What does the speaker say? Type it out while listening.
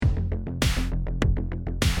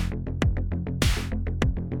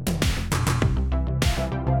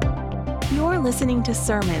listening to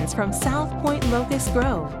sermons from South Point Locust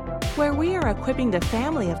Grove, where we are equipping the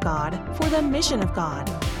family of God for the mission of God,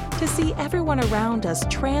 to see everyone around us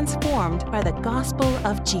transformed by the gospel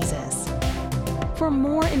of Jesus. For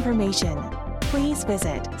more information, please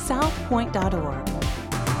visit southpoint.org.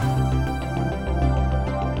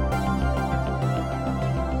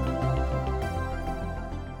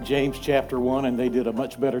 James chapter 1, and they did a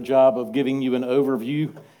much better job of giving you an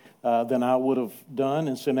overview than I would have done.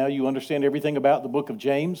 And so now you understand everything about the book of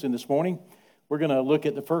James. And this morning, we're going to look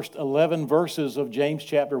at the first 11 verses of James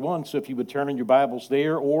chapter 1. So if you would turn in your Bibles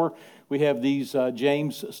there, or we have these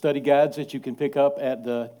James study guides that you can pick up at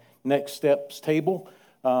the Next Steps table,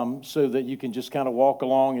 so that you can just kind of walk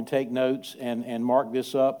along and take notes and mark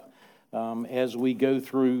this up as we go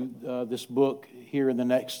through this book here in the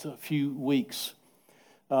next few weeks.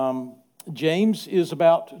 James is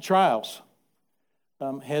about trials.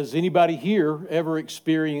 Has anybody here ever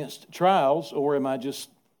experienced trials, or am I just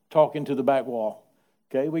talking to the back wall?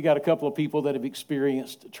 Okay, we got a couple of people that have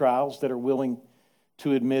experienced trials that are willing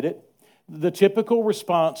to admit it. The typical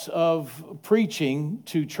response of preaching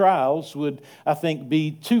to trials would, I think,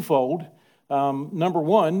 be twofold. Number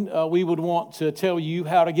one, we would want to tell you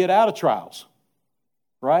how to get out of trials,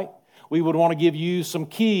 right? We would want to give you some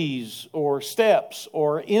keys or steps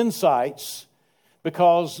or insights,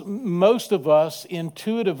 because most of us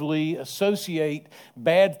intuitively associate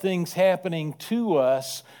bad things happening to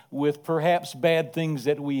us with perhaps bad things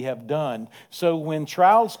that we have done. So when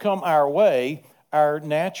trials come our way, our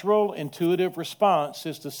natural intuitive response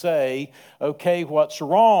is to say, okay, what's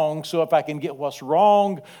wrong? So if I can get what's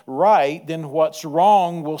wrong right, then what's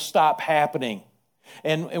wrong will stop happening.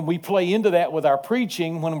 And we play into that with our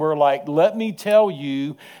preaching when we're like, let me tell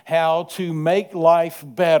you how to make life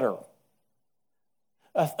better.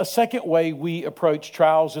 A second way we approach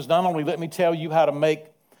trials is not only let me tell you how to make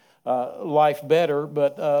life better,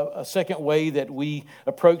 but a second way that we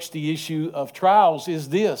approach the issue of trials is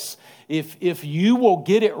this: if you will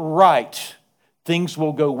get it right, things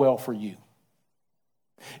will go well for you.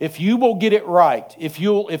 If you will get it right, if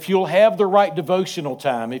you'll have the right devotional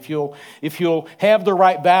time, if you'll have the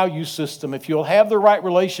right value system, if you'll have the right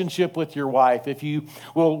relationship with your wife, if you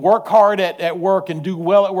will work hard at work and do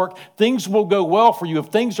well at work, things will go well for you. If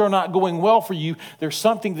things are not going well for you, there's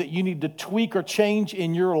something that you need to tweak or change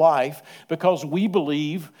in your life, because we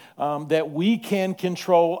believe that we can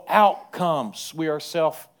control outcomes. We are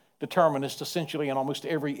self-determinists essentially in almost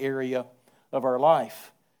every area of our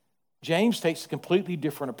life. James takes a completely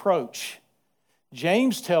different approach.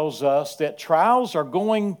 James tells us that trials are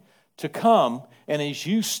going to come, and as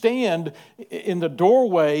you stand in the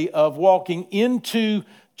doorway of walking into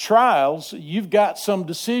trials, you've got some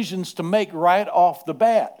decisions to make right off the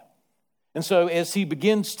bat. And so as he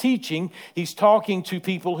begins teaching, he's talking to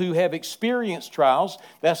people who have experienced trials.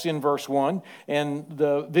 That's in verse 1. And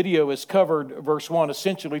the video has covered verse 1,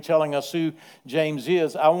 essentially telling us who James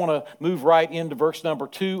is. I want to move right into verse number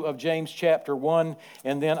 2 of James chapter 1.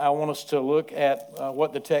 And then I want us to look at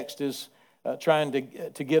what the text is trying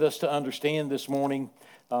to get us to understand this morning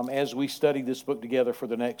as we study this book together for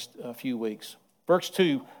the next few weeks. Verse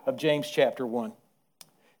 2 of James chapter 1.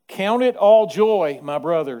 Count it all joy, my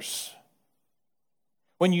brothers,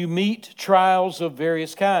 when you meet trials of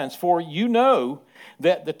various kinds, for you know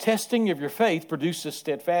that the testing of your faith produces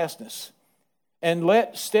steadfastness. And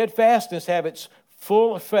let steadfastness have its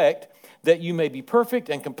full effect, that you may be perfect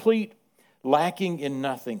and complete, lacking in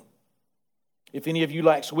nothing. If any of you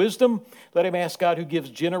lacks wisdom, let him ask God, who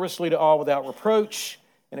gives generously to all without reproach,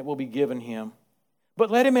 and it will be given him.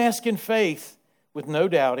 But let him ask in faith with no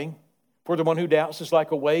doubting, for the one who doubts is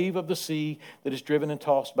like a wave of the sea that is driven and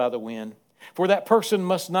tossed by the wind. For that person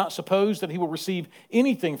must not suppose that he will receive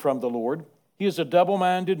anything from the Lord. He is a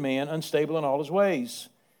double-minded man, unstable in all his ways.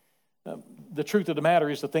 The truth of the matter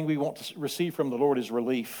is the thing we want to receive from the Lord is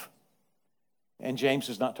relief. And James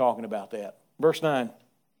is not talking about that. Verse 9.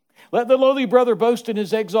 Let the lowly brother boast in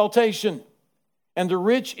his exaltation, and the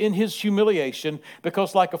rich in his humiliation,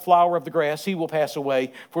 because like a flower of the grass he will pass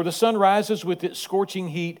away. For the sun rises with its scorching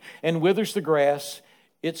heat and withers the grass.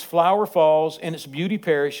 Its flower falls and its beauty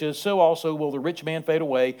perishes, so also will the rich man fade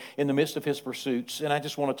away in the midst of his pursuits. And I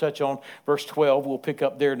just want to touch on verse 12. We'll pick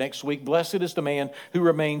up there next week. Blessed is the man who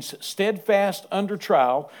remains steadfast under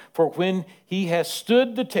trial, for when he has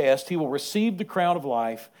stood the test, he will receive the crown of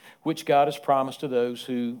life, which God has promised to those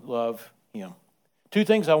who love him. Two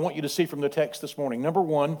things I want you to see from the text this morning. Number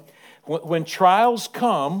one, when trials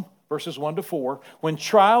come, verses 1 to 4, when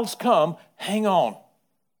trials come, hang on.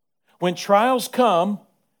 When trials come,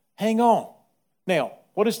 hang on. Now,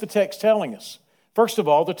 what is the text telling us? First of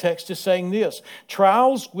all, the text is saying this: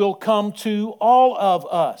 trials will come to all of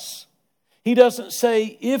us. He doesn't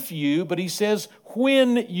say if you, but he says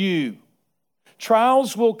when you.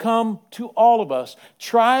 Trials will come to all of us.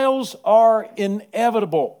 Trials are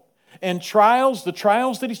inevitable. And the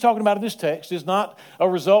trials that he's talking about in this text is not a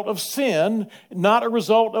result of sin, not a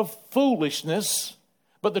result of foolishness,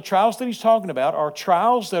 but the trials that he's talking about are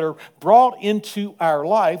trials that are brought into our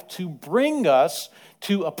life to bring us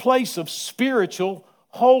to a place of spiritual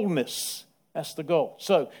wholeness. That's the goal.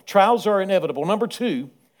 So, trials are inevitable. Number two,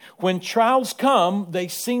 when trials come, they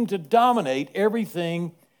seem to dominate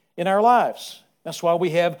everything in our lives. That's why we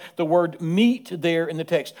have the word meet there in the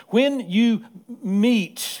text. When you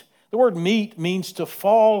meet, the word meet means to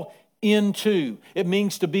fall into. It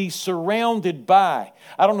means to be surrounded by.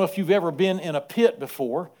 I don't know if you've ever been in a pit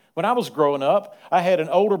before. When I was growing up, I had an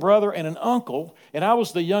older brother and an uncle, and I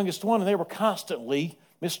was the youngest one, and they were constantly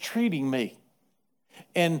mistreating me.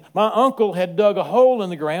 And my uncle had dug a hole in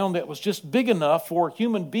the ground that was just big enough for a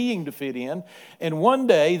human being to fit in. And one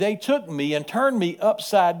day they took me and turned me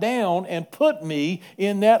upside down and put me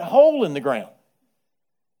in that hole in the ground.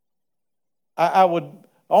 I would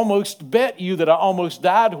almost bet you that I almost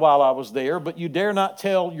died while I was there, but you dare not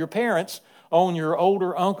tell your parents on your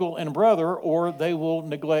older uncle and brother, or they will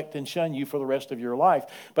neglect and shun you for the rest of your life.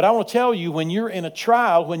 But I want to tell you, when you're in a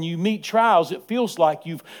trial, when you meet trials, it feels like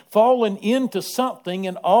you've fallen into something,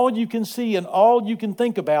 and all you can see and all you can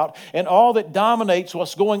think about and all that dominates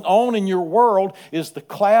what's going on in your world is the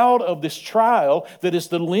cloud of this trial that is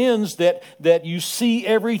the lens that you see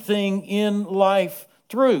everything in life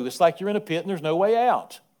through. It's like you're in a pit and there's no way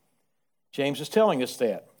out. James is telling us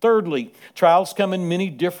that. Thirdly, trials come in many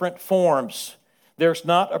different forms. There's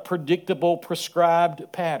not a predictable,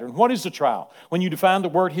 prescribed pattern. What is a trial? When you define the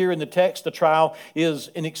word here in the text, a trial is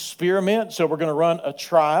an experiment. So we're going to run a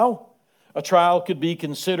trial. A trial could be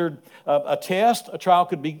considered a test. A trial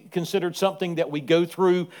could be considered something that we go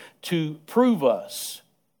through to prove us.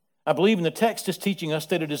 I believe in the text is teaching us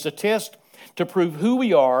that it is a test to prove who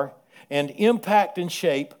we are and impact and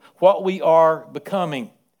shape what we are becoming.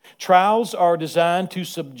 Trials are designed to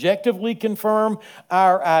subjectively confirm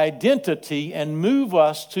our identity and move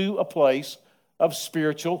us to a place of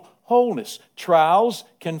spiritual wholeness. Trials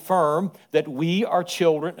confirm that we are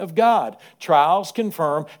children of God. Trials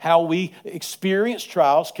confirm how we experience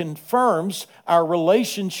trials, confirms our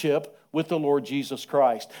relationship with the Lord Jesus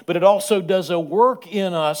Christ. But it also does a work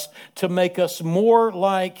in us to make us more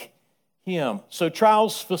like Him. So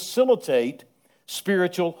trials facilitate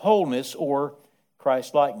spiritual wholeness or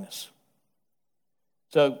Christ-likeness.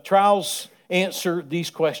 So trials answer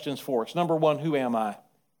these questions for us. Number one, who am I?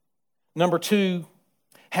 Number two,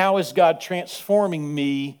 how is God transforming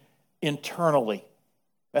me internally?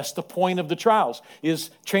 That's the point of the trials, is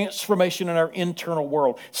transformation in our internal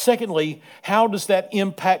world. Secondly, how does that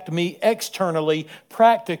impact me externally,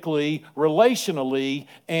 practically, relationally,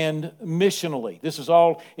 and missionally? This is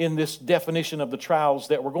all in this definition of the trials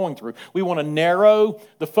that we're going through. We want to narrow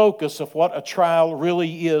the focus of what a trial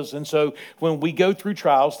really is. And so when we go through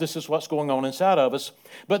trials, this is what's going on inside of us.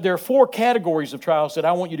 But there are four categories of trials that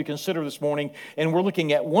I want you to consider this morning. And we're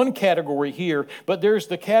looking at one category here, but there's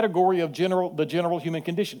the category of the general human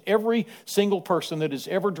condition. Every single person that has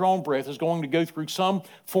ever drawn breath is going to go through some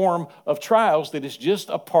form of trials that is just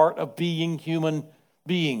a part of being human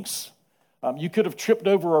beings. You could have tripped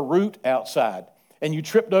over a root outside, and you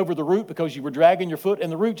tripped over the root because you were dragging your foot,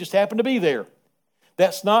 and the root just happened to be there.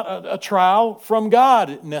 That's not a trial from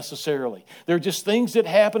God necessarily. They're just things that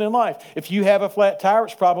happen in life. If you have a flat tire,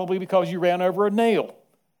 it's probably because you ran over a nail.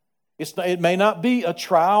 It may not be a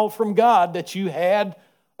trial from God that you had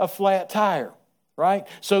a flat tire. Right?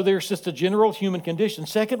 So there's just a general human condition.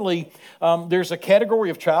 Secondly, there's a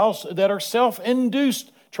category of trials that are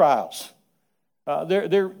self-induced trials.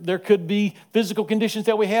 There could be physical conditions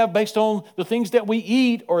that we have based on the things that we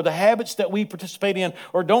eat or the habits that we participate in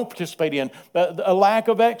or don't participate in. A lack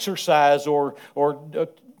of exercise or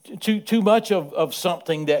too much of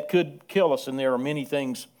something that could kill us. And there are many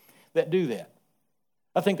things that do that.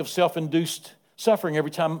 I think of self-induced suffering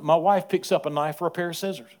every time my wife picks up a knife or a pair of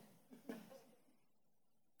scissors.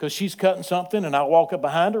 Because she's cutting something and I walk up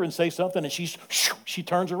behind her and say something and she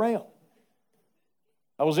turns around.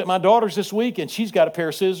 I was at my daughter's this week and she's got a pair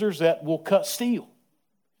of scissors that will cut steel.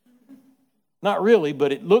 Not really,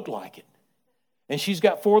 but it looked like it. And she's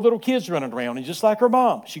got 4 little kids running around, and just like her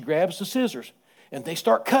mom, she grabs the scissors and they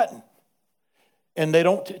start cutting. And they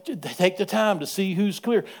don't take the time to see who's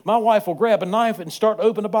clear. My wife will grab a knife and start to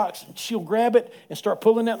open the box. And she'll grab it and start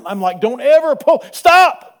pulling it. I'm like, don't ever pull.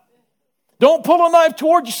 Stop. Don't pull a knife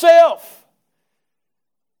toward yourself.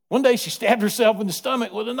 One day she stabbed herself in the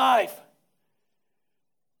stomach with a knife.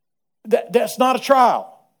 That's not a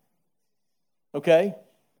trial. Okay?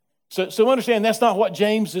 So understand that's not what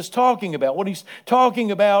James is talking about. What he's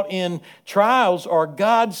talking about in trials are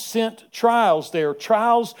God-sent trials. They are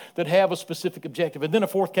trials that have a specific objective. And then a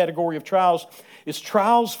fourth category of trials is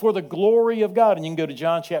trials for the glory of God. And you can go to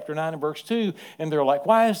John chapter 9 and verse 2, and they're like,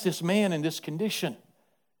 why is this man in this condition?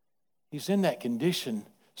 He's in that condition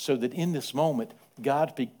so that in this moment,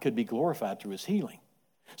 God could be glorified through his healing.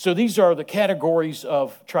 So these are the categories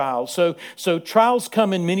of trials. So trials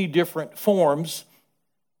come in many different forms.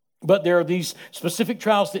 But there are these specific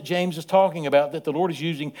trials that James is talking about that the Lord is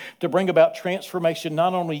using to bring about transformation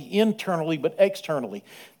not only internally but externally.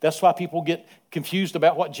 That's why people get confused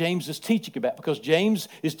about what James is teaching about, because James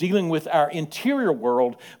is dealing with our interior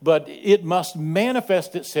world, but it must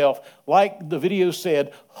manifest itself, like the video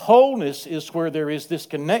said, wholeness is where there is this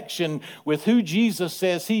connection with who Jesus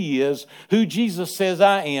says he is, who Jesus says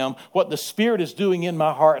I am, what the Spirit is doing in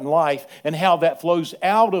my heart and life, and how that flows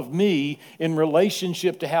out of me in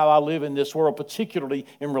relationship to how I live in this world, particularly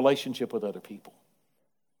in relationship with other people.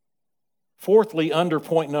 Fourthly, under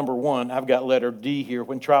point number 1, I've got letter D here.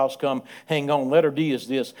 When trials come, hang on. Letter D is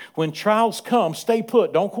this. When trials come, stay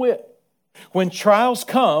put. Don't quit. When trials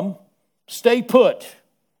come, stay put.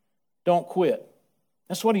 Don't quit.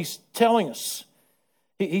 That's what he's telling us.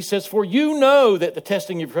 He says, for you know that the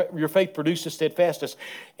testing of your faith produces steadfastness.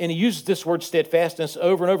 And he uses this word steadfastness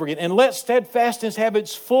over and over again. And let steadfastness have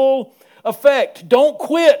its full effect. Don't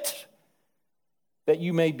quit, that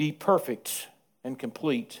you may be perfect and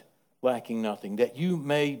complete, lacking nothing, that you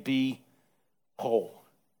may be whole.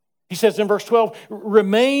 He says in verse 12,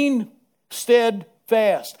 remain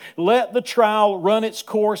steadfast. Let the trial run its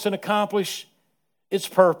course and accomplish its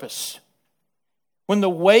purpose. When the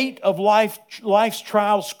weight of life's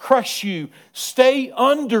trials crush you, stay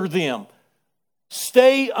under them.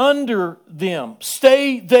 Stay under them.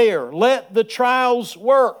 Stay there. Let the trials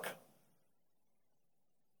work.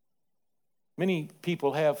 Many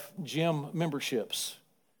people have gym memberships.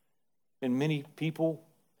 And many people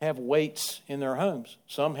have weights in their homes.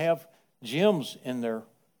 Some have gyms in their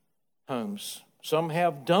homes. Some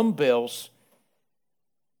have dumbbells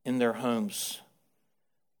in their homes.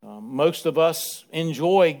 Most of us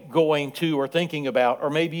enjoy going to or thinking about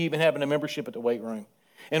or maybe even having a membership at the weight room.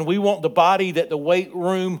 And we want the body that the weight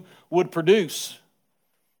room would produce.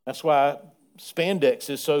 That's why spandex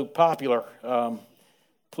is so popular.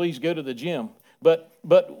 Please go to the gym. But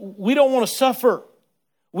we don't want to suffer.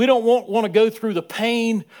 We don't want to go through the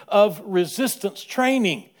pain of resistance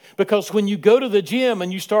training, because when you go to the gym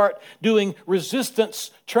and you start doing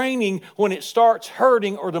resistance training, when it starts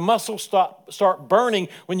hurting or the muscles start burning,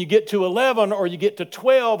 when you get to 11 or you get to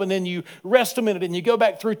 12 and then you rest a minute and you go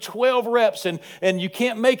back through 12 reps and you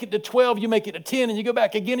can't make it to 12, you make it to 10 and you go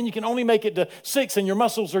back again and you can only make it to 6 and your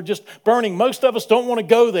muscles are just burning. Most of us don't want to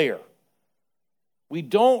go there. We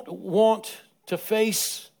don't want to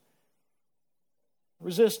face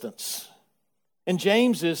resistance. And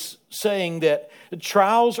James is saying that the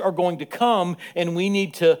trials are going to come and we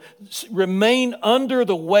need to remain under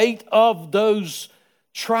the weight of those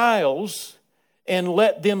trials and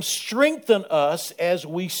let them strengthen us as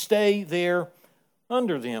we stay there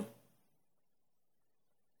under them.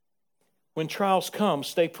 When trials come,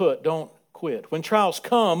 stay put, don't quit. When trials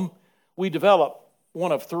come, we develop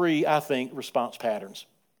one of 3, I think, response patterns.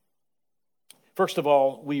 First of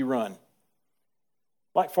all, we run.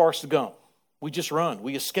 Like Forrest Gump, we just run,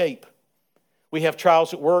 we escape. We have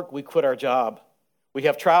trials at work, we quit our job. We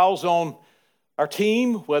have trials on our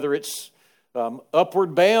team, whether it's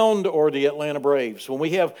Upward Bound or the Atlanta Braves. When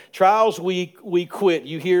we have trials, we quit.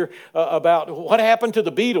 You hear about what happened to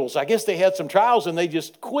the Beatles. I guess they had some trials and they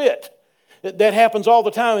just quit. That happens all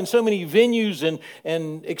the time in so many venues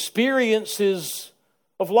and experiences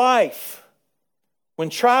of life. When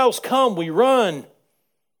trials come, we run.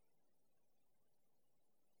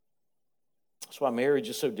 That's why marriage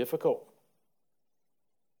is so difficult.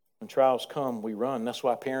 When trials come, we run. That's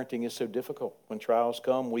why parenting is so difficult. When trials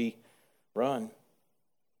come, we run.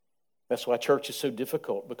 That's why church is so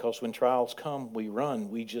difficult, because when trials come, we run.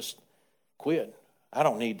 We just quit. I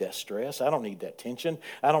don't need that stress. I don't need that tension.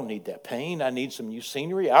 I don't need that pain. I need some new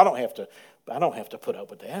scenery. I don't have to put up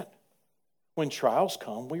with that. When trials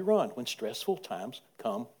come, we run. When stressful times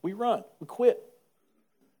come, we run. We quit.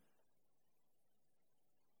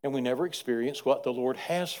 And we never experience what the Lord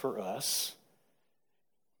has for us.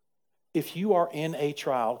 If you are in a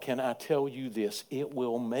trial, can I tell you this? It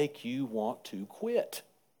will make you want to quit.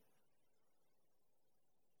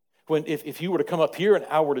 if you were to come up here and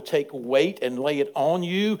I were to take weight and lay it on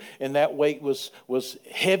you, and that weight was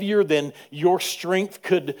heavier than your strength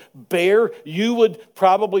could bear, you would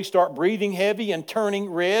probably start breathing heavy and turning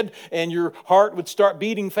red, and your heart would start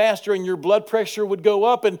beating faster, and your blood pressure would go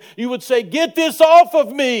up, and you would say, "Get this off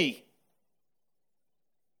of me.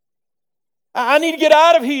 I need to get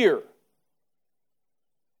out of here."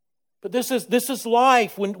 But this is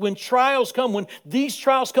life. When trials come, when these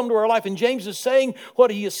trials come to our life, and James is saying what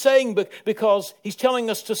he is saying because he's telling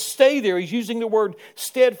us to stay there. He's using the word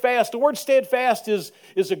steadfast. The word steadfast is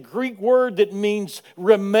a Greek word that means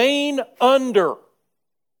remain under.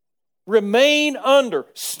 Remain under.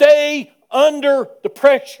 Stay under the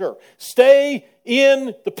pressure. Stay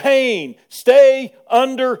in the pain. Stay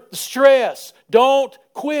under the stress. Don't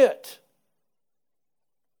quit.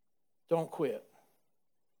 Don't quit.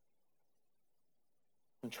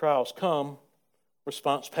 When trials come,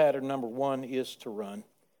 response pattern number one is to run.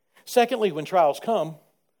 Secondly, when trials come,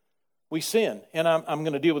 we sin. And I'm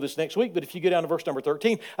going to deal with this next week, but if you get down to verse number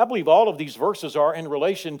 13, I believe all of these verses are in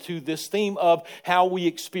relation to this theme of how we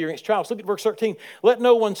experience trials. Look at verse 13. "Let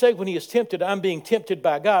no one say when he is tempted, I'm being tempted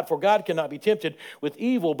by God, for God cannot be tempted with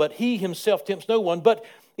evil, but he himself tempts no one. But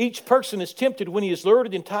each person is tempted when he is lured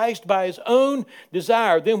and enticed by his own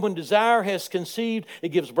desire. Then when desire has conceived, it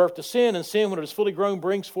gives birth to sin. And sin, when it is fully grown,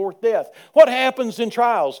 brings forth death." What happens in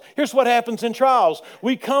trials? Here's what happens in trials.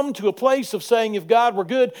 We come to a place of saying, if God were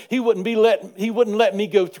good, He wouldn't let me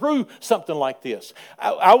go through something like this.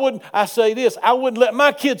 I wouldn't let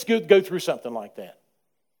my kids go through something like that.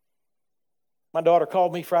 My daughter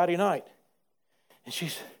called me Friday night, and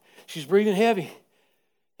she's breathing heavy.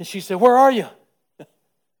 And she said, "Where are you?"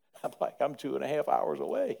 I'm like, "I'm 2.5 hours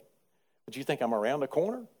away. But you think I'm around the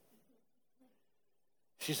corner?"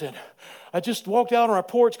 She said, "I just walked out on our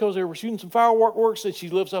porch because they were shooting some fireworks." And she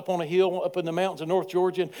lives up on a hill up in the mountains of North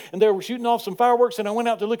Georgia. And they were shooting off some fireworks. And I went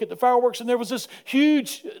out to look at the fireworks. And there was this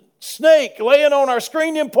huge snake laying on our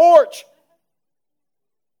screened-in porch.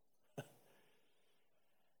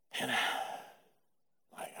 And I'm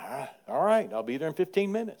like, all right, I'll be there in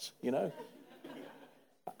 15 minutes, you know.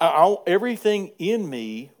 Everything in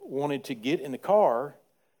me wanted to get in the car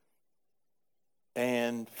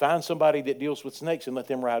and find somebody that deals with snakes and let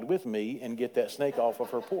them ride with me and get that snake off of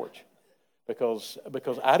her porch, because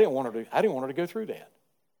I didn't want her to go through that.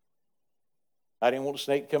 I didn't want the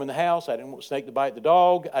snake to come in the house. I didn't want the snake to bite the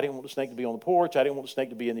dog. I didn't want the snake to be on the porch. I didn't want the snake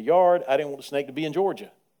to be in the yard. I didn't want the snake to be in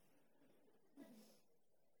Georgia.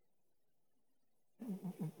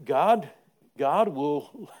 God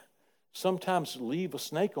will sometimes leave a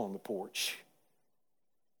snake on the porch.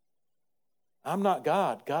 I'm not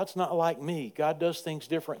God. God's not like me. God does things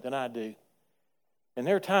different than I do. And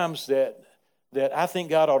there are times that I think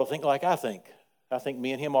God ought to think like I think. I think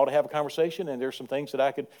me and Him ought to have a conversation, and there's some things that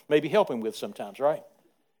I could maybe help Him with sometimes, right?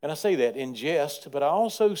 And I say that in jest, but I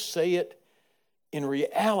also say it in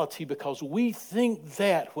reality, because we think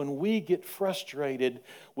that when we get frustrated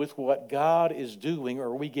with what God is doing,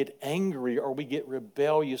 or we get angry, or we get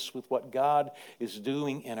rebellious with what God is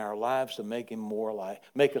doing in our lives to make us more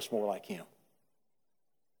like Him.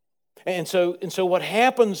 And so what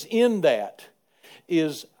happens in that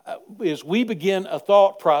is we begin a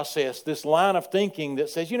thought process, this line of thinking that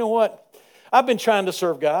says, you know what? I've been trying to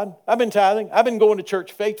serve God. I've been tithing. I've been going to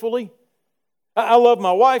church faithfully. I love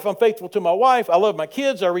my wife. I'm faithful to my wife. I love my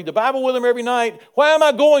kids. I read the Bible with them every night. Why am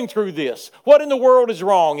I going through this? What in the world is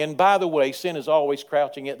wrong? And by the way, sin is always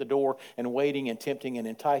crouching at the door and waiting and tempting and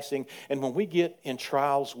enticing. And when we get in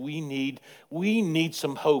trials, we need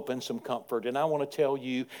some hope and some comfort. And I want to tell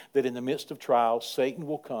you that in the midst of trials, Satan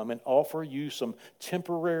will come and offer you some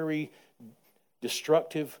temporary,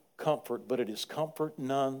 destructive comfort, but it is comfort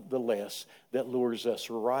nonetheless that lures us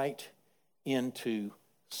right into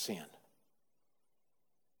sin.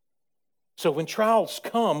 So when trials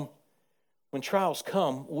come,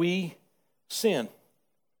 we sin.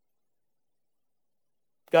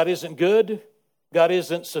 God isn't good. God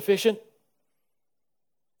isn't sufficient.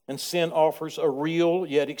 And sin offers a real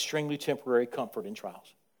yet extremely temporary comfort in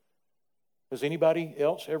trials. Has anybody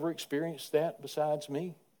else ever experienced that besides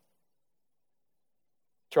me?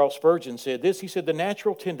 Charles Spurgeon said this. He said, "The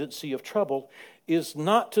natural tendency of trouble is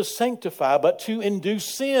not to sanctify, but to induce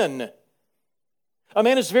sin. A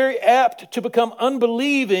man is very apt to become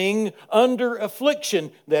unbelieving under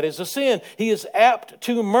affliction. That is a sin. He is apt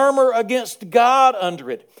to murmur against God under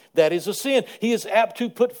it. That is a sin. He is apt to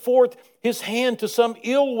put forth his hand to some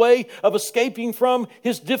ill way of escaping from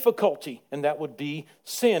his difficulty, and that would be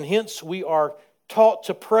sin. Hence, we are taught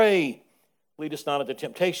to pray, lead us not into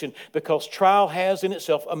temptation, because trial has in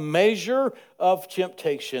itself a measure of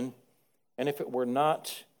temptation, and if it were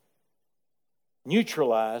not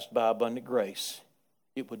neutralized by abundant grace,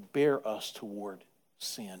 it would bear us toward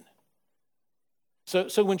sin.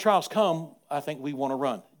 So when trials come, I think we want to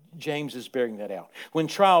run. James is bearing that out. When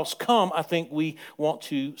trials come, I think we want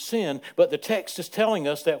to sin. But the text is telling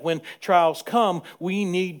us that when trials come, we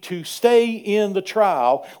need to stay in the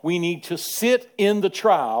trial. We need to sit in the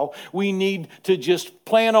trial. We need to just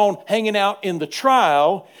plan on hanging out in the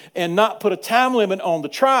trial and not put a time limit on the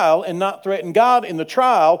trial and not threaten God in the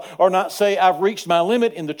trial or not say, I've reached my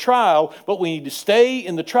limit in the trial. But we need to stay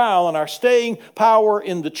in the trial, and our staying power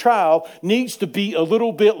in the trial needs to be a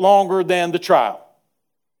little bit longer than the trial.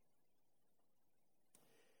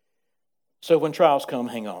 So when trials come,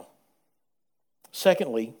 hang on.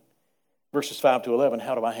 Secondly, verses 5 to 11,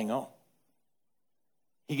 how do I hang on?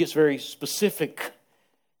 He gets very specific.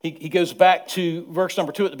 He goes back to verse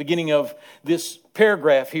number 2 at the beginning of this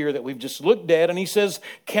paragraph here that we've just looked at, and he says,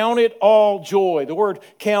 count it all joy. The word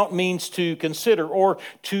count means to consider or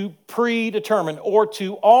to predetermine or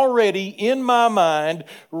to already, in my mind,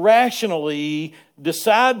 rationally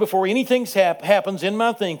decide before anything happens in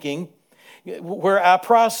my thinking, where I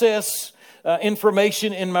process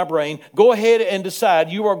information in my brain. Go ahead and decide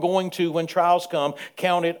you are going to, when trials come,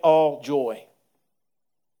 count it all joy.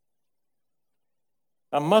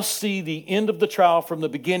 I must see the end of the trial from the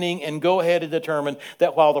beginning and go ahead and determine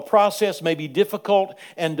that while the process may be difficult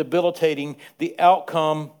and debilitating, the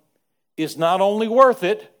outcome is not only worth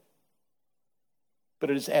it, but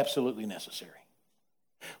it is absolutely necessary.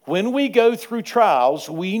 When we go through trials,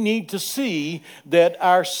 we need to see that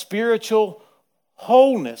our spiritual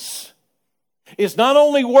wholeness is not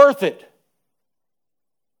only worth it,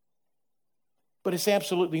 but it's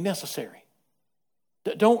absolutely necessary.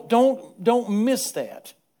 Don't miss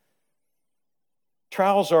that.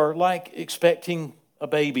 Trials are like expecting a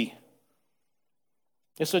baby.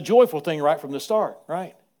 It's a joyful thing right from the start,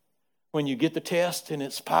 right? When you get the test and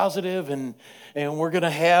it's positive and we're going to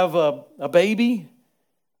have a baby.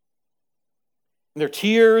 There are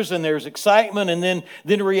tears and there's excitement, and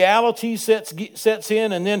then reality sets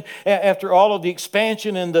in, and then after all of the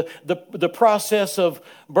expansion and the process of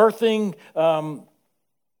birthing,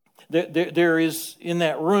 there is in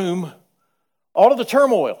that room all of the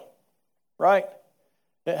turmoil, right?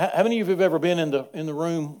 How many of you have ever been in the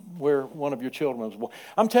room where one of your children was born?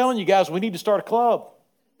 I'm telling you guys, we need to start a club.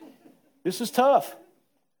 This is tough.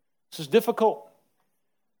 This is difficult.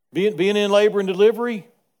 Being in labor and delivery,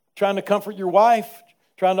 trying to comfort your wife,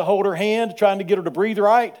 trying to hold her hand, trying to get her to breathe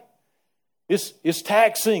right. It's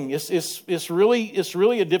taxing. It's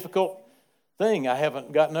really a difficult thing. I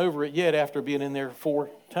haven't gotten over it yet after being in there 4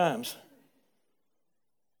 times.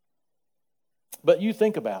 But you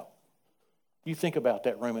think about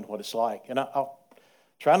that room and what it's like. And I'll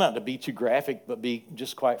try not to be too graphic, but be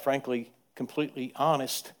just quite frankly, completely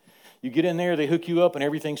honest. You get in there, they hook you up, and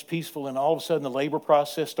everything's peaceful, and all of a sudden the labor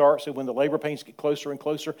process starts, and when the labor pains get closer and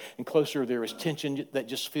closer and closer, there is tension that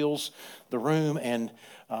just fills the room. And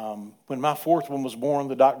when my 4th one was born,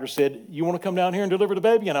 the doctor said, you want to come down here and deliver the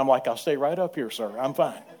baby? And I'm like, I'll stay right up here, sir. I'm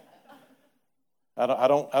fine. I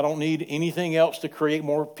don't need anything else to create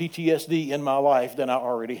more PTSD in my life than I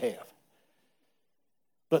already have.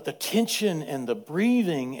 But the tension and the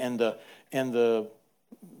breathing and the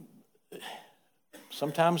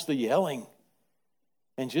sometimes the yelling,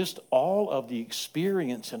 and just all of the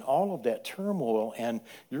experience and all of that turmoil, and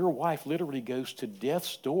your wife literally goes to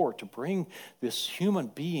death's door to bring this human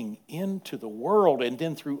being into the world. And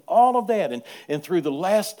then through all of that, and through the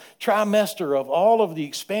last trimester of all of the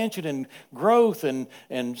expansion and growth and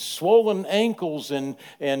swollen ankles and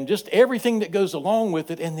just everything that goes along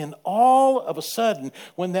with it, and then all of a sudden,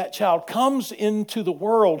 when that child comes into the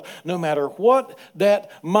world, no matter what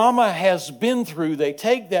that mama has been through, they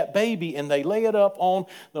take that baby and they lay it up on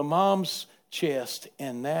the mom's chest,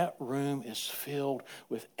 and that room is filled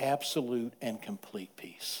with absolute and complete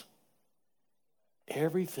peace.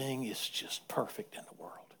 Everything is just perfect in the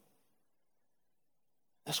world.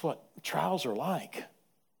 That's what trials are like.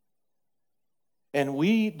 And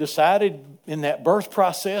we decided in that birth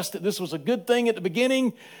process that this was a good thing at the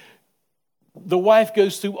beginning. The wife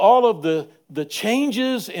goes through all of the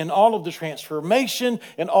changes and all of the transformation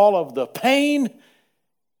and all of the pain.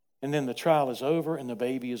 And then the trial is over and the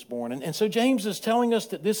baby is born. And so James is telling us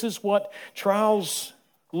that this is what trials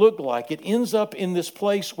look like. It ends up in this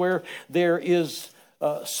place where there is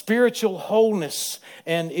spiritual wholeness,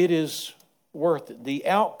 and it is worth it. The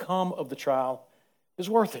outcome of the trial is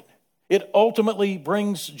worth it. It ultimately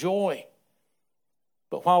brings joy.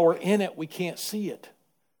 But while we're in it, we can't see it.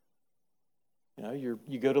 You know,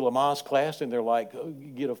 you go to Lamaze class and they're like, oh,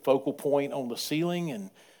 you get a focal point on the ceiling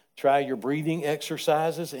and try your breathing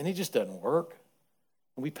exercises, and it just doesn't work.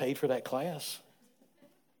 We paid for that class.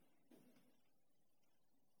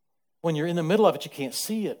 When you're in the middle of it, you can't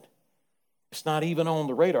see it. It's not even on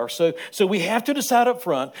the radar. So we have to decide up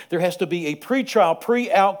front. There has to be a pre-trial,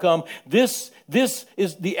 pre-outcome. This is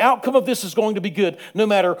the outcome of this is going to be good. No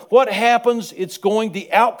matter what happens, the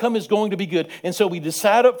outcome is going to be good. And so we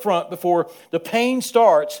decide up front before the pain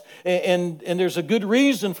starts, and there's a good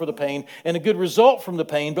reason for the pain and a good result from the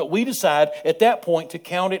pain, but we decide at that point to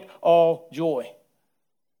count it all joy.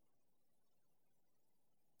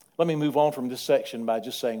 Let me move on from this section by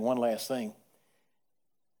just saying one last thing.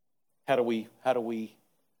 How do we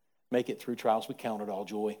make it through trials? We count it all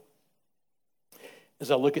joy.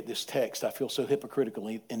 As I look at this text, I feel so hypocritical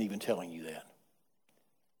in even telling you that.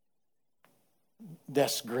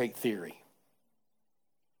 That's great theory,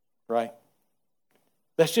 right?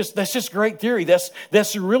 That's just great theory.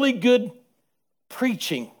 That's really good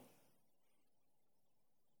preaching.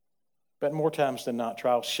 But more times than not,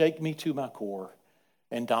 trials shake me to my core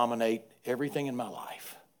and dominate everything in my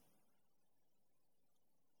life.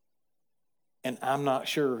 And I'm not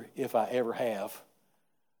sure if I ever have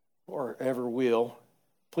or ever will.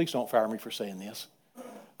 Please don't fire me for saying this.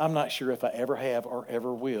 I'm not sure if I ever have or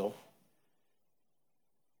ever will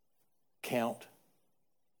count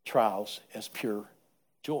trials as pure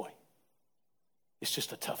joy. It's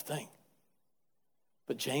just a tough thing.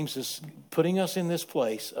 But James is putting us in this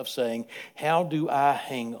place of saying, how do I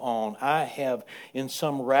hang on? I have in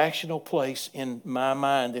some rational place in my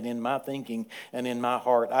mind and in my thinking and in my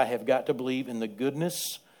heart, I have got to believe in the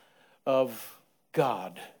goodness of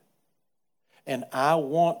God. And I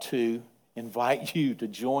want to invite you to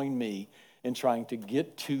join me in trying to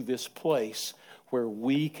get to this place where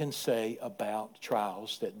we can say about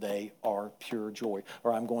trials that they are pure joy.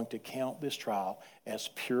 Or I'm going to count this trial as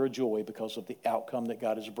pure joy because of the outcome that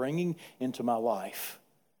God is bringing into my life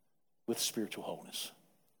with spiritual wholeness.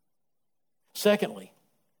 Secondly,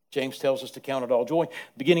 James tells us to count it all joy.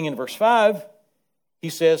 Beginning in verse 5, he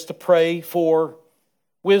says to pray for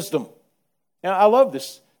wisdom. Now, I love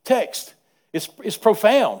this text. It's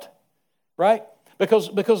profound, right?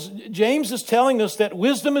 Because James is telling us that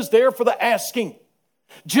wisdom is there for the asking.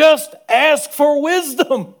 Just ask for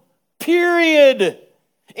wisdom, period.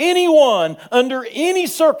 Anyone, under any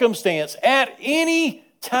circumstance, at any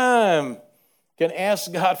time, can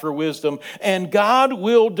ask God for wisdom, and God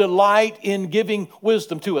will delight in giving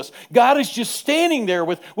wisdom to us. God is just standing there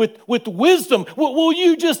with wisdom. Will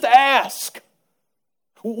you just ask?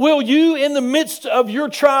 Will you, in the midst of your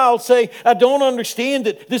trial, say, I don't understand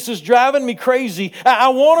it. This is driving me crazy. I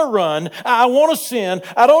want to run. I want to sin.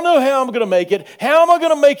 I don't know how I'm going to make it. How am I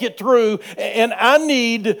going to make it through? And I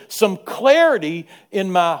need some clarity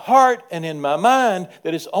in my heart and in my mind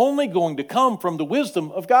that is only going to come from the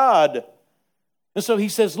wisdom of God. And so he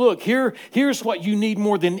says, look, here's what you need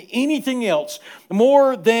more than anything else,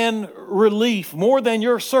 more than relief, more than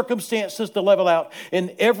your circumstances to level out,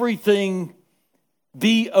 and everything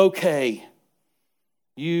be okay.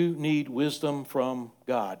 You need wisdom from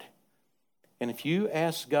God. And if you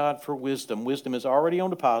ask God for wisdom, wisdom is already on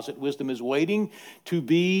deposit. Wisdom is waiting to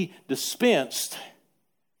be dispensed.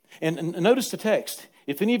 And notice the text.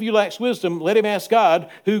 If any of you lacks wisdom, let him ask God,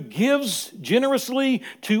 who gives generously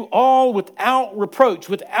to all without reproach,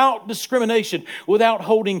 without discrimination, without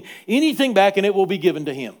holding anything back, and it will be given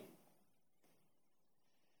to him.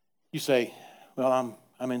 You say, well,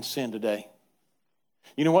 I'm in sin today.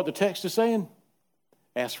 You know what the text is saying?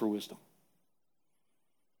 Ask for wisdom.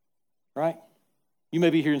 Right? You may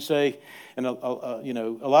be here and say, and a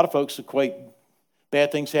lot of folks equate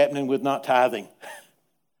bad things happening with not tithing.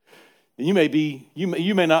 And you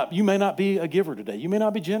may not be a giver today. You may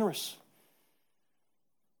not be generous.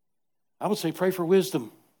 I would say pray for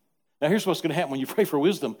wisdom. Now here's what's going to happen when you pray for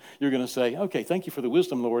wisdom. You're going to say, okay, thank you for the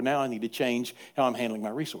wisdom, Lord. Now I need to change how I'm handling my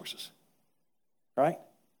resources. Right?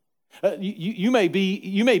 You may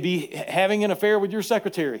be having an affair with your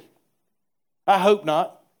secretary. I hope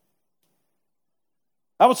not.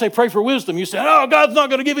 I would say pray for wisdom. You say, oh, God's not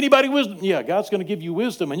going to give anybody wisdom. Yeah, God's going to give you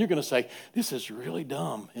wisdom, and you're going to say, this is really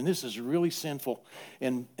dumb, and this is really sinful.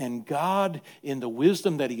 And God, in the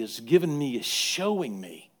wisdom that he has given me, is showing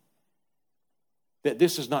me that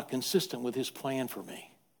this is not consistent with his plan for me.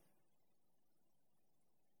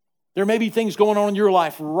 There may be things going on in your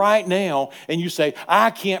life right now, and you say, I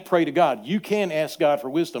can't pray to God. You can ask God for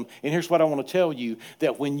wisdom. And here's what I want to tell you,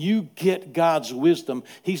 that when you get God's wisdom,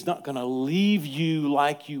 he's not going to leave you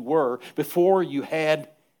like you were before you had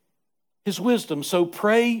his wisdom. So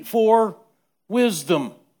pray for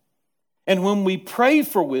wisdom. And when we pray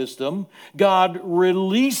for wisdom, God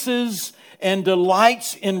releases and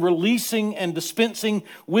delights in releasing and dispensing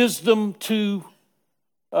wisdom to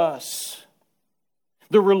us.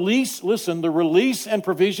 The release and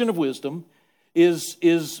provision of wisdom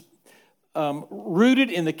is rooted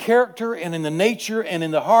in the character and in the nature and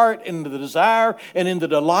in the heart and in the desire and in the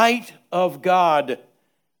delight of God.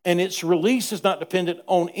 And its release is not dependent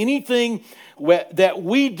on anything that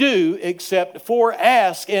we do except for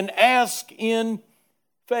ask, and ask in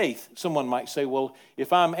faith. Someone might say, well,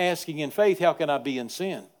 if I'm asking in faith, how can I be in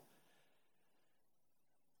sin?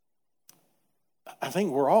 I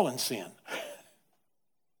think we're all in sin.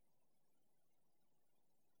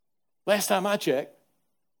 Last time I checked.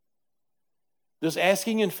 Does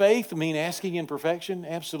asking in faith mean asking in perfection?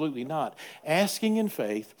 Absolutely not. Asking in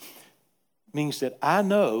faith means that I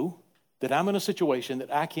know that I'm in a situation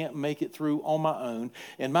that I can't make it through on my own,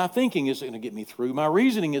 and my thinking isn't going to get me through. My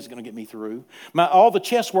reasoning isn't going to get me through. All the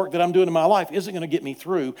chess work that I'm doing in my life isn't going to get me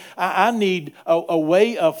through. I need a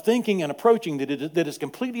way of thinking and approaching that is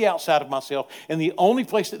completely outside of myself, and the only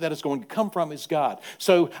place that is going to come from is God.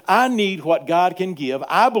 So I need what God can give.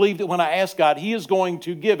 I believe that when I ask God, He is going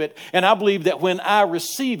to give it, and I believe that when I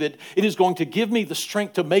receive it, it is going to give me the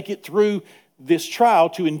strength to make it through this trial,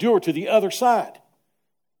 to endure to the other side.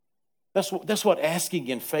 That's what asking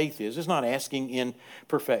in faith is. It's not asking in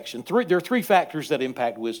perfection. There are three factors that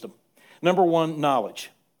impact wisdom. Number one,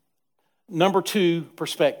 knowledge. Number two,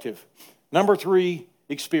 perspective. Number three,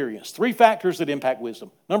 experience. Three factors that impact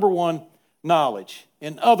wisdom. Number one, knowledge.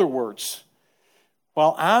 In other words,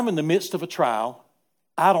 while I'm in the midst of a trial,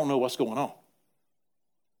 I don't know what's going on.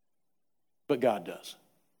 But God does.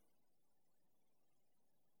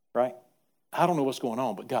 Right? I don't know what's going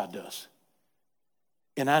on, but God does.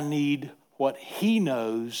 And I need what He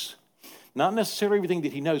knows, not necessarily everything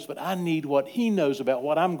that He knows, but I need what He knows about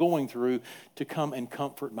what I'm going through to come and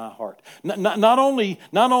comfort my heart. Not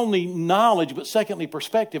only knowledge, but secondly,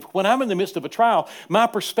 perspective. When I'm in the midst of a trial, my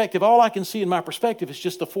perspective, all I can see in my perspective is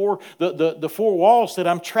just the four walls that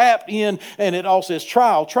I'm trapped in, and it all says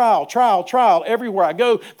trial, trial, trial, trial. Everywhere I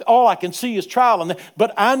go, all I can see is trial.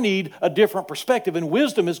 But I need a different perspective, and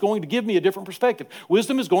wisdom is going to give me a different perspective.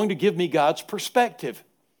 Wisdom is going to give me God's perspective.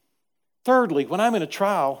 Thirdly, when I'm in a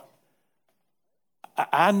trial,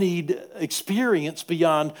 I need experience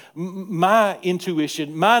beyond my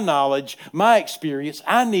intuition, my knowledge, my experience.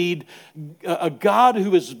 I need a God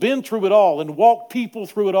who has been through it all and walked people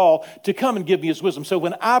through it all to come and give me His wisdom. So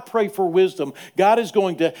when I pray for wisdom, God is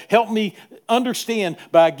going to help me understand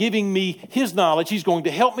by giving me His knowledge. He's going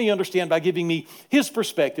to help me understand by giving me His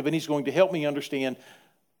perspective, and He's going to help me understand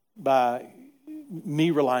by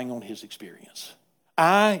me relying on His experience.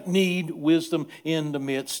 I need wisdom in the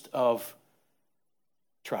midst of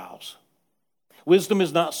trials. Wisdom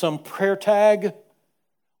is not some prayer tag.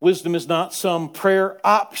 Wisdom is not some prayer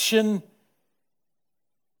option.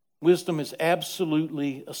 Wisdom is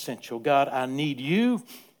absolutely essential. God, I need You.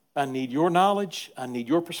 I need Your knowledge. I need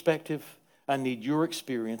Your perspective. I need Your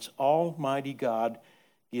experience. Almighty God,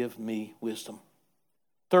 give me wisdom.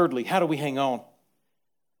 Thirdly, how do we hang on?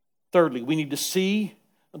 Thirdly, we need to see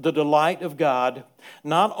the delight of God,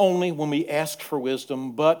 not only when we ask for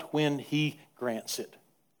wisdom, but when He grants it.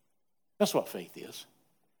 That's what faith is.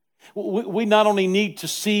 We not only need to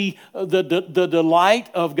see the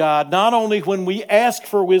delight of God, not only when we ask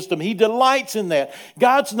for wisdom, He delights in that.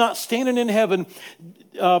 God's not standing in heaven,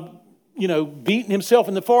 beating Himself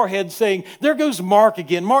in the forehead saying, there goes Mark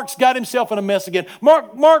again. Mark's got himself in a mess again.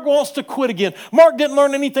 Mark wants to quit again. Mark didn't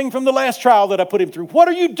learn anything from the last trial that I put him through. What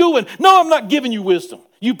are you doing? No, I'm not giving you wisdom.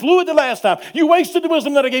 You blew it the last time. You wasted the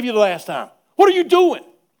wisdom that I gave you the last time. What are you doing?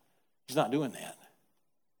 He's not doing that.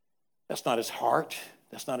 That's not His heart.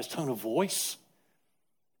 That's not His tone of voice.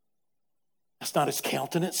 That's not His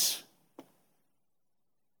countenance.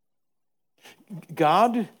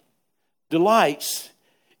 God delights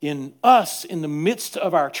in us in the midst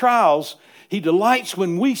of our trials. He delights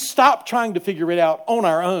when we stop trying to figure it out on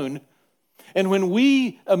our own, and when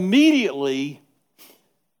we immediately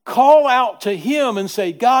call out to Him and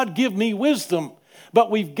say, God, give me wisdom. But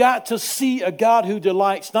we've got to see a God who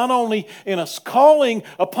delights not only in us calling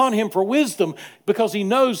upon Him for wisdom, because He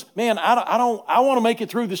knows, man, I want to make it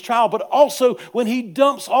through this trial, but also when He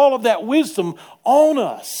dumps all of that wisdom on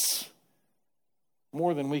us,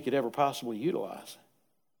 more than we could ever possibly utilize.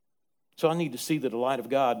 So I need to see the delight of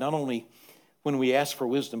God, not only when we ask for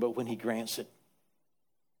wisdom, but when He grants it.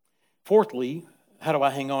 Fourthly, how do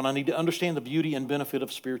I hang on? I need to understand the beauty and benefit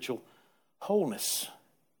of spiritual wholeness.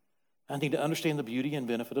 I need to understand the beauty and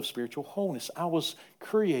benefit of spiritual wholeness. I was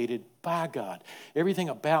created by God. Everything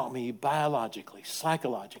about me, biologically,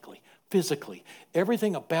 psychologically, physically.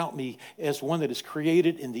 Everything about me as one that is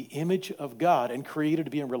created in the image of God and created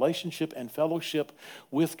to be in relationship and fellowship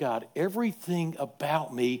with God. Everything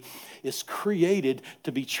about me is created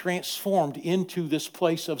to be transformed into this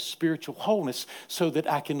place of spiritual wholeness so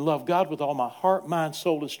that I can love God with all my heart, mind,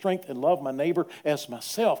 soul, and strength and love my neighbor as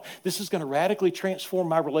myself. This is going to radically transform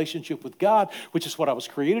my relationship with God, which is what I was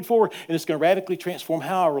created for, and it's going to radically transform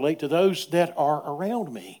how I relate to those that are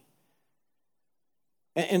around me.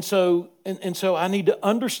 And so I need to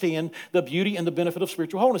understand the beauty and the benefit of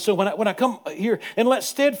spiritual wholeness. So when I come here, and let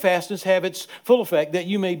steadfastness have its full effect, that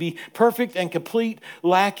you may be perfect and complete,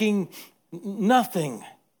 lacking nothing.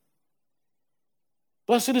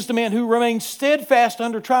 Blessed is the man who remains steadfast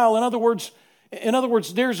under trial. In other words,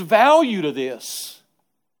 there's value to this.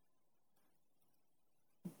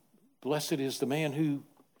 Blessed is the man who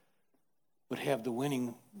would have the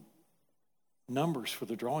winning numbers for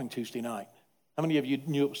the drawing Tuesday night. How many of you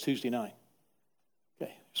knew it was Tuesday night?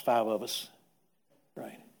 Okay, there's 5 of us.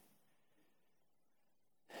 Right.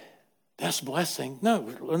 That's blessing. No.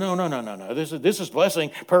 This is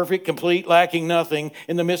blessing. Perfect, complete, lacking nothing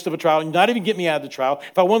in the midst of a trial. Not even get me out of the trial.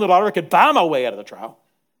 If I won the lottery, I could buy my way out of the trial.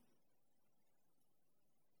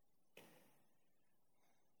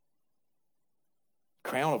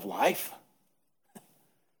 Crown of life?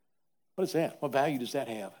 What is that? What value does that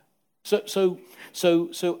have?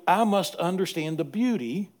 So I must understand the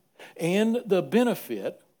beauty and the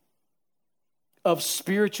benefit of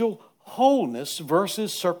spiritual wholeness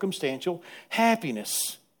versus circumstantial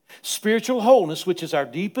happiness. Spiritual wholeness, which is our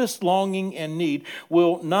deepest longing and need,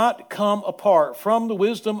 will not come apart from the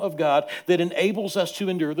wisdom of God that enables us to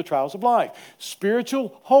endure the trials of life.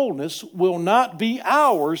 Spiritual wholeness will not be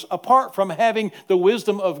ours apart from having the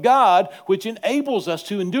wisdom of God, which enables us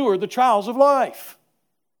to endure the trials of life.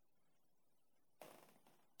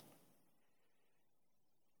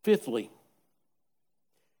 Fifthly,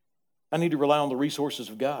 I need to rely on the resources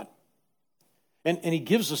of God. And he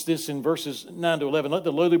gives us this in verses 9 to 11. Let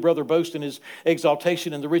the lowly brother boast in his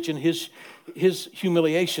exaltation and the rich in his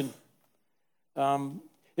humiliation. The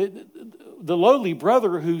lowly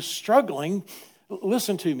brother who's struggling,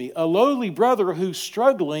 listen to me, a lowly brother who's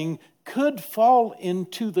struggling could fall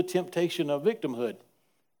into the temptation of victimhood.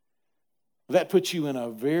 That puts you in a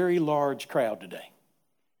very large crowd today.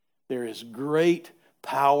 There is great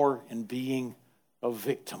power in being a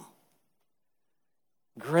victim.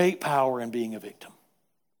 Great power in being a victim.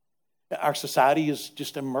 Our society is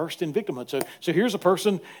just immersed in victimhood. So here's a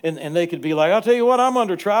person, and they could be like, I'll tell you what, I'm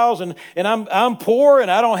under trials, and I'm poor, and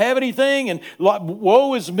I don't have anything, and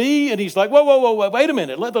woe is me. And he's like, whoa, wait a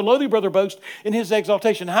minute. Let the lowly brother boast in his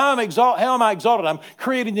exaltation. How am I exalted? I'm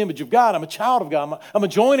created in the image of God. I'm a child of God. I'm a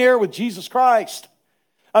joint heir with Jesus Christ.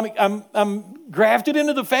 I'm grafted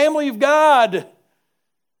into the family of God.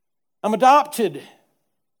 I'm adopted.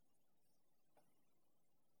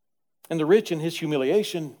 And the rich in his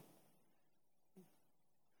humiliation.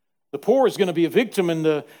 The poor is going to be a victim, and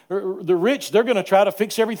the rich, they're going to try to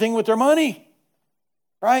fix everything with their money.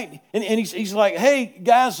 Right? And he's like, hey,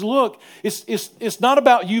 guys, look, it's not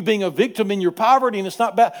about you being a victim in your poverty, and it's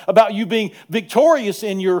not about you being victorious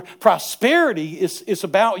in your prosperity. It's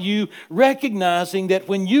about you recognizing that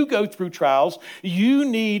when you go through trials, you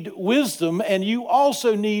need wisdom, and you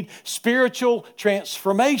also need spiritual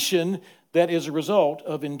transformation that is a result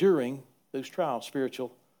of enduring those trials,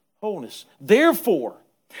 spiritual wholeness. Therefore,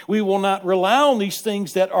 we will not rely on these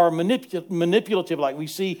things that are manipulative like we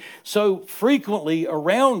see so frequently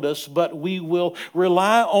around us, but we will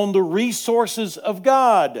rely on the resources of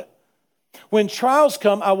God. When trials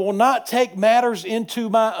come, I will not take matters into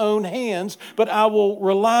my own hands, but I will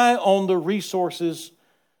rely on the resources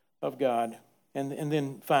of God. And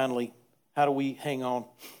then finally, how do we hang on?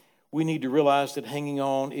 We need to realize that hanging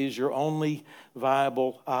on is your only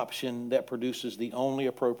viable option that produces the only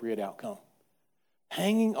appropriate outcome.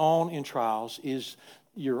 Hanging on in trials is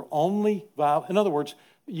your only viable. In other words,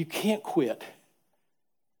 you can't quit.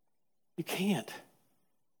 You can't.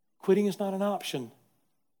 Quitting is not an option.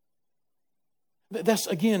 That's,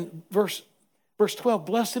 again, verse 12.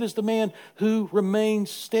 Blessed is the man who remains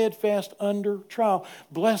steadfast under trial.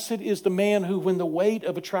 Blessed is the man who, when the weight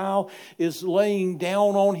of a trial is laying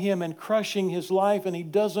down on him and crushing his life, and he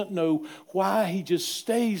doesn't know why, he just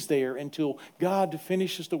stays there until God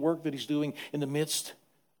finishes the work that he's doing in the midst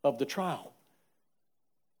of the trial.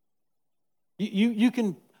 You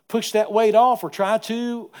can push that weight off or try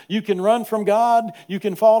to. You can run from God. You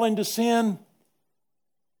can fall into sin.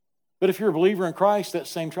 But if you're a believer in Christ, that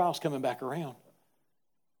same trial's coming back around.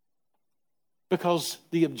 Because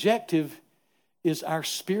the objective is our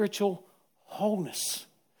spiritual wholeness.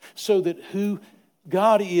 So that who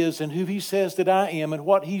God is and who He says that I am and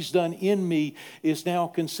what He's done in me is now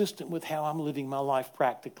consistent with how I'm living my life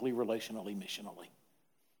practically, relationally, missionally.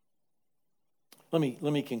 Let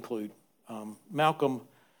me conclude. Malcolm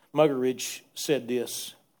Muggeridge said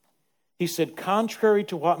this. He said, contrary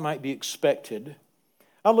to what might be expected,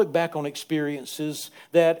 I look back on experiences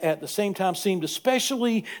that at the same time seemed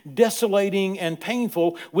especially desolating and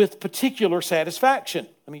painful with particular satisfaction.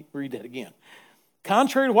 Let me read that again.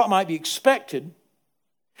 Contrary to what might be expected,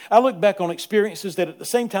 I look back on experiences that at the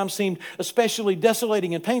same time seemed especially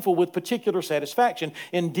desolating and painful with particular satisfaction.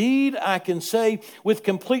 Indeed, I can say with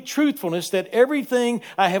complete truthfulness that everything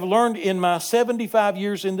I have learned in my 75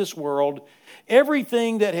 years in this world,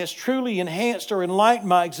 everything that has truly enhanced or enlightened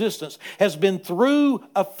my existence has been through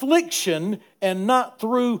affliction and not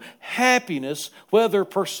through happiness, whether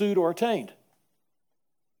pursued or attained.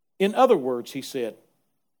 In other words, he said,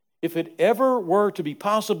 if it ever were to be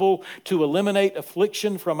possible to eliminate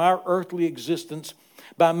affliction from our earthly existence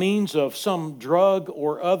by means of some drug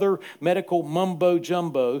or other medical mumbo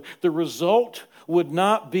jumbo, the result would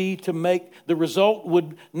not be to make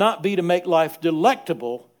life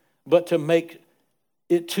delectable, but to make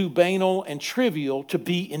it too banal and trivial to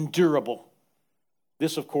be endurable.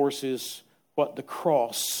 This, of course, is what the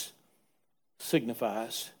cross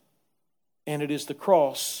signifies. And it is the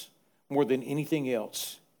cross, more than anything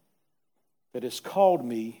else, that has called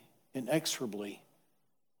me inexorably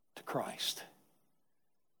to Christ.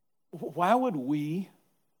 Why would we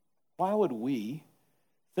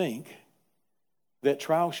think that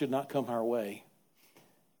trials should not come our way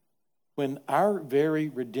when our very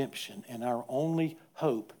redemption and our only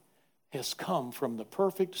hope has come from the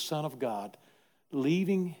perfect Son of God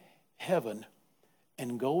leaving heaven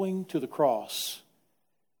and going to the cross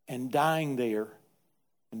and dying there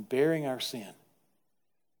and bearing our sin?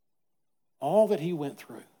 All that He went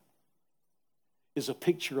through is a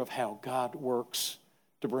picture of how God works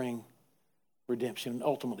to bring redemption and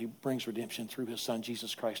ultimately brings redemption through His Son,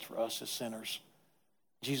 Jesus Christ, for us as sinners.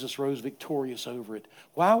 Jesus rose victorious over it.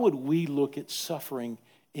 Why would we look at suffering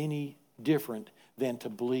any different than to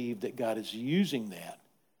believe that God is using that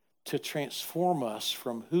to transform us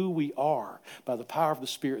from who we are by the power of the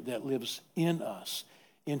Spirit that lives in us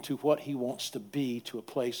into what He wants to be, to a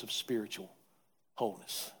place of spiritual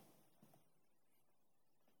wholeness?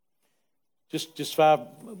 Just 5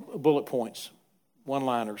 bullet points,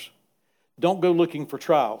 one-liners. Don't go looking for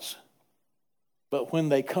trials, but when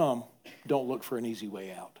they come, don't look for an easy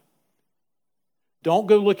way out. Don't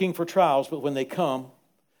go looking for trials, but when they come,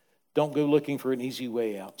 don't go looking for an easy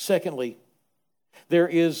way out. Secondly, there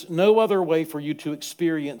is no other way for you to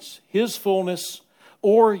experience His fullness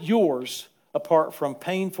or yours apart from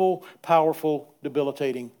painful, powerful,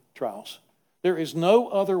 debilitating trials. There is no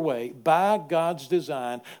other way by God's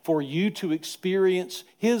design for you to experience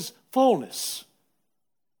His fullness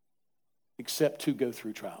except to go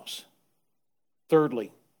through trials.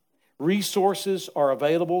 Thirdly, resources are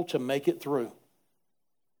available to make it through.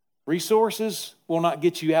 Resources will not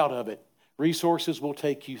get you out of it. Resources will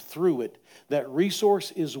take you through it. That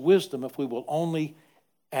resource is wisdom if we will only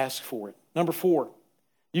ask for it. Number 4,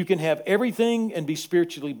 you can have everything and be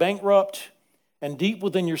spiritually bankrupt, and deep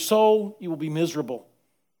within your soul, you will be miserable.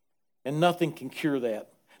 And nothing can cure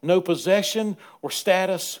that. No possession or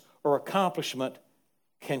status or accomplishment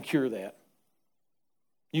can cure that.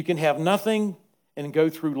 You can have nothing and go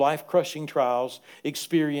through life-crushing trials,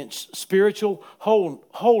 experience spiritual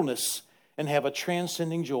wholeness, and have a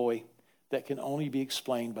transcending joy that can only be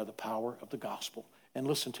explained by the power of the gospel. And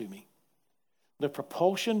listen to me. The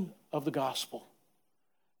propulsion of the gospel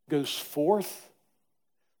goes forth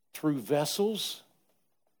through vessels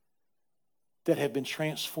that have been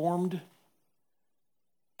transformed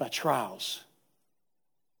by trials.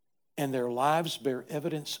 And their lives bear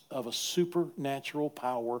evidence of a supernatural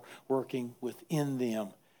power working within them,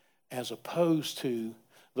 as opposed to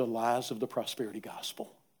the lies of the prosperity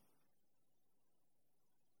gospel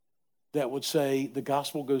that would say the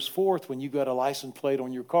gospel goes forth when you got a license plate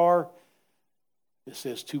on your car that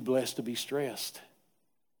says too blessed to be stressed,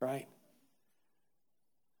 right?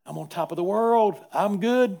 I'm on top of the world. I'm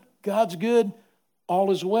good. God's good.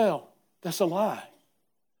 All is well. That's a lie.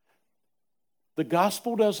 The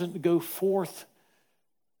gospel doesn't go forth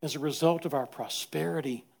as a result of our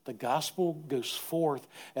prosperity. The gospel goes forth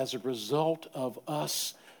as a result of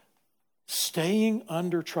us staying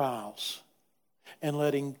under trials and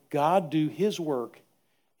letting God do His work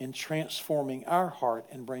in transforming our heart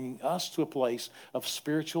and bringing us to a place of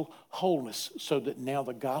spiritual wholeness, so that now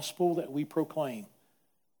the gospel that we proclaim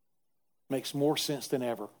makes more sense than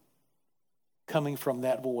ever, coming from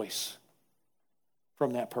that voice,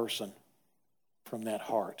 from that person, from that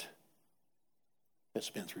heart that's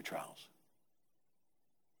been through trials.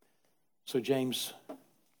 So James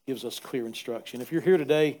gives us clear instruction. If you're here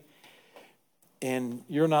today and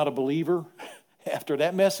you're not a believer, after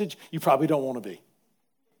that message, you probably don't want to be.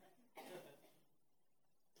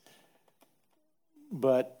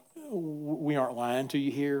 But we aren't lying to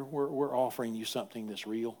you here. We're offering you something that's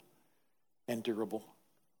real and durable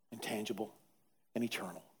and tangible and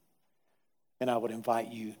eternal. And I would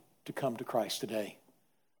invite you to come to Christ today.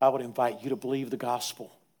 I would invite you to believe the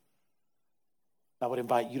gospel. I would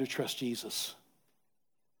invite you to trust Jesus.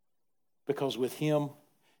 Because with him,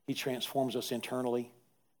 he transforms us internally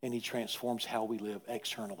and he transforms how we live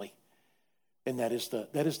externally. And that is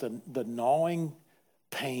the gnawing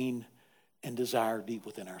pain and desire deep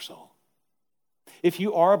within our soul. If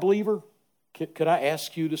you are a believer, could I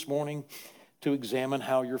ask you this morning to examine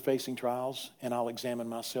how you're facing trials, and I'll examine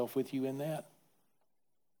myself with you in that.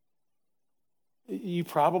 You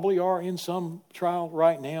probably are in some trial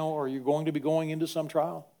right now, or you're going to be going into some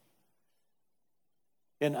trial.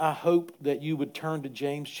 And I hope that you would turn to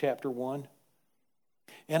James chapter 1.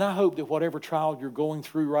 And I hope that whatever trial you're going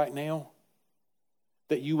through right now,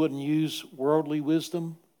 that you wouldn't use worldly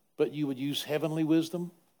wisdom, but you would use heavenly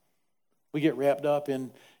wisdom. We get wrapped up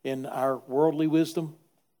in our worldly wisdom,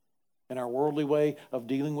 in our worldly way of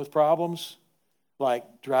dealing with problems,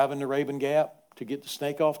 like driving to Raven Gap to get the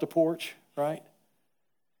snake off the porch, right?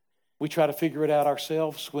 We try to figure it out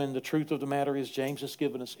ourselves when the truth of the matter is James has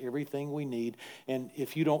given us everything we need. And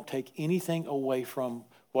if you don't take anything away from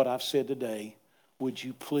what I've said today, would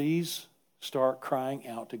you please start crying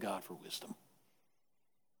out to God for wisdom?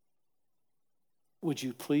 Would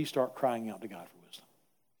you please start crying out to God for wisdom?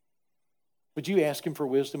 Would you ask him for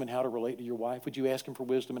wisdom in how to relate to your wife? Would you ask him for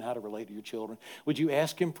wisdom in how to relate to your children? Would you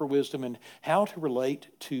ask him for wisdom in how to relate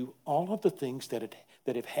to all of the things that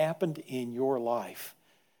have happened in your life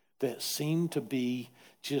that seem to be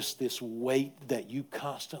just this weight that you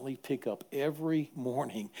constantly pick up every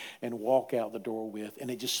morning and walk out the door with,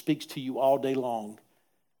 and it just speaks to you all day long?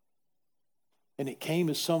 And it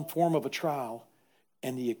came as some form of a trial,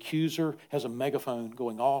 and the accuser has a megaphone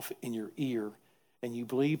going off in your ear, and you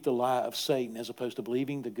believe the lie of Satan as opposed to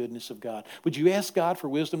believing the goodness of God. Would you ask God for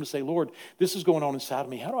wisdom to say, Lord, this is going on inside of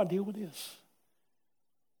me. How do I deal with this?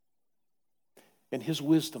 And his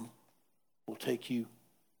wisdom will take you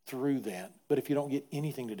through that. But if you don't get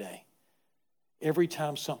anything today, every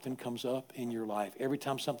time something comes up in your life, every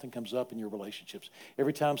time something comes up in your relationships,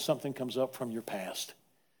 every time something comes up from your past,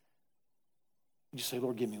 you say,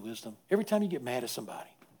 Lord, give me wisdom. Every time you get mad at somebody,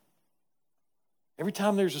 every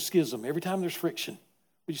time there's a schism, every time there's friction,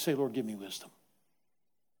 would you say, Lord, give me wisdom?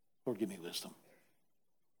 Lord, give me wisdom.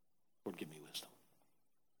 Lord, give me wisdom.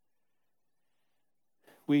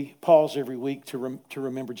 We pause every week to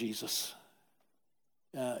remember Jesus.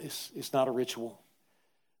 It's not a ritual.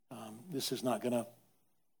 This is not going to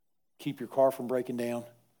keep your car from breaking down.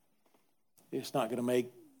 It's not going to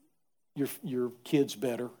make your kids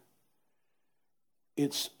better.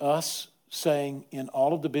 It's us saying, in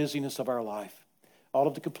all of the busyness of our life, all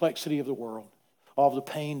of the complexity of the world, all of the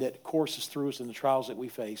pain that courses through us and the trials that we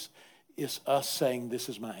face, it's us saying, this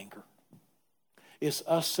is my anchor. It's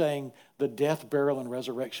us saying the death, burial, and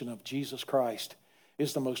resurrection of Jesus Christ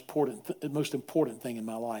is the most important thing in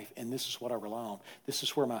my life, and this is what I rely on. This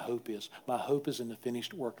is where my hope is. My hope is in the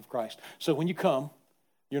finished work of Christ. So when you come,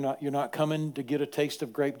 you're not coming to get a taste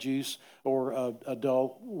of grape juice or a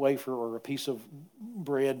dull wafer or a piece of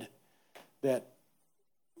bread that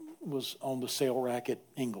was on the sale rack at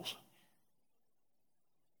Ingles.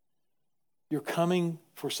 You're coming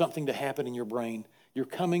for something to happen in your brain. You're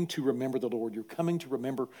coming to remember the Lord. You're coming to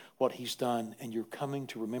remember what he's done, and you're coming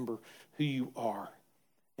to remember who you are.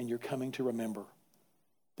 And you're coming to remember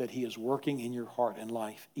that he is working in your heart and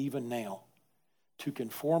life, even now, to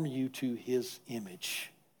conform you to his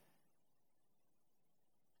image.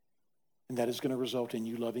 And that is going to result in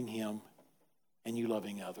you loving him and you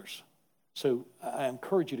loving others. So I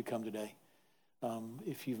encourage you to come today.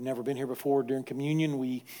 If you've never been here before, during communion,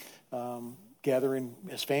 we gather in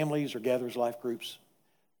as families or gather as life groups,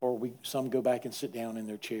 or some go back and sit down in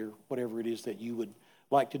their chair, whatever it is that you would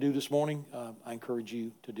like to do this morning. I encourage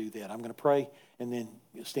you to do that. I'm going to pray and then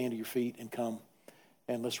stand to your feet and come,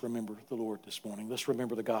 and let's remember the Lord this morning. Let's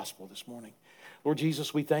remember the gospel this morning. Lord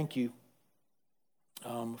Jesus, we thank you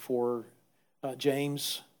for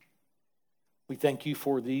James. We thank you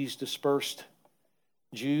for these dispersed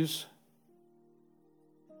Jews.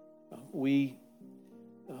 We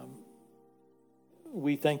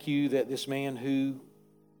thank you that this man who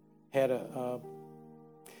had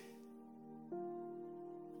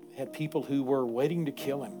had people who were waiting to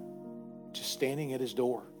kill him, just standing at his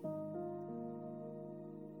door.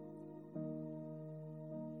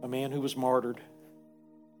 A man who was martyred.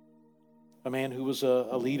 A man who was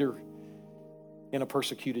a leader in a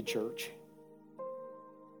persecuted church.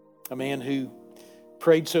 A man who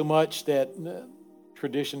prayed so much that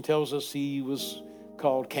tradition tells us he was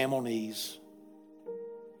called camel knees.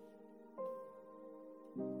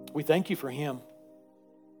 We thank you for him.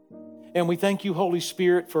 And we thank you, Holy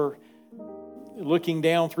Spirit, for looking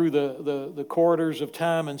down through the corridors of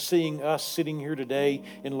time and seeing us sitting here today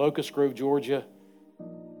in Locust Grove, Georgia,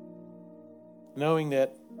 knowing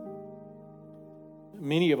that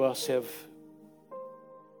many of us have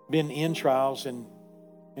been in trials in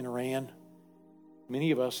Iran.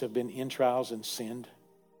 Many of us have been in trials and sinned.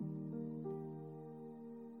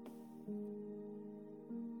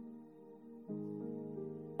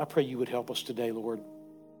 I pray you would help us today, Lord.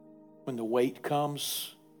 When the weight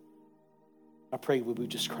comes, I pray we would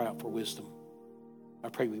just cry out for wisdom. I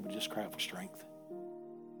pray we would just cry out for strength.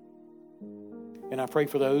 And I pray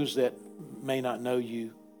for those that may not know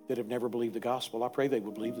you, that have never believed the gospel. I pray they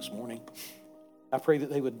would believe this morning. I pray that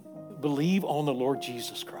they would believe on the Lord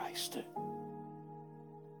Jesus Christ.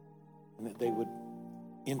 And that they would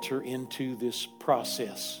enter into this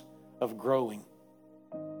process of growing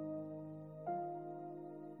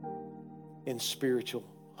in spiritual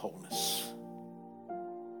wholeness.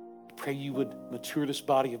 I pray you would mature this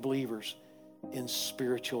body of believers in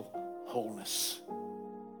spiritual wholeness.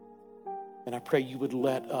 And I pray you would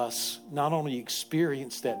let us not only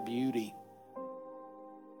experience that beauty,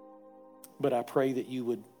 but I pray that you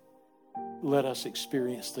would let us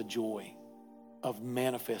experience the joy of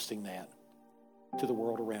manifesting that to the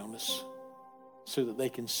world around us so that they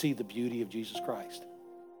can see the beauty of Jesus Christ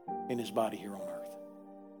in his body here on earth.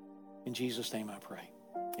 In Jesus' name I pray.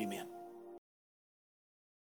 Amen.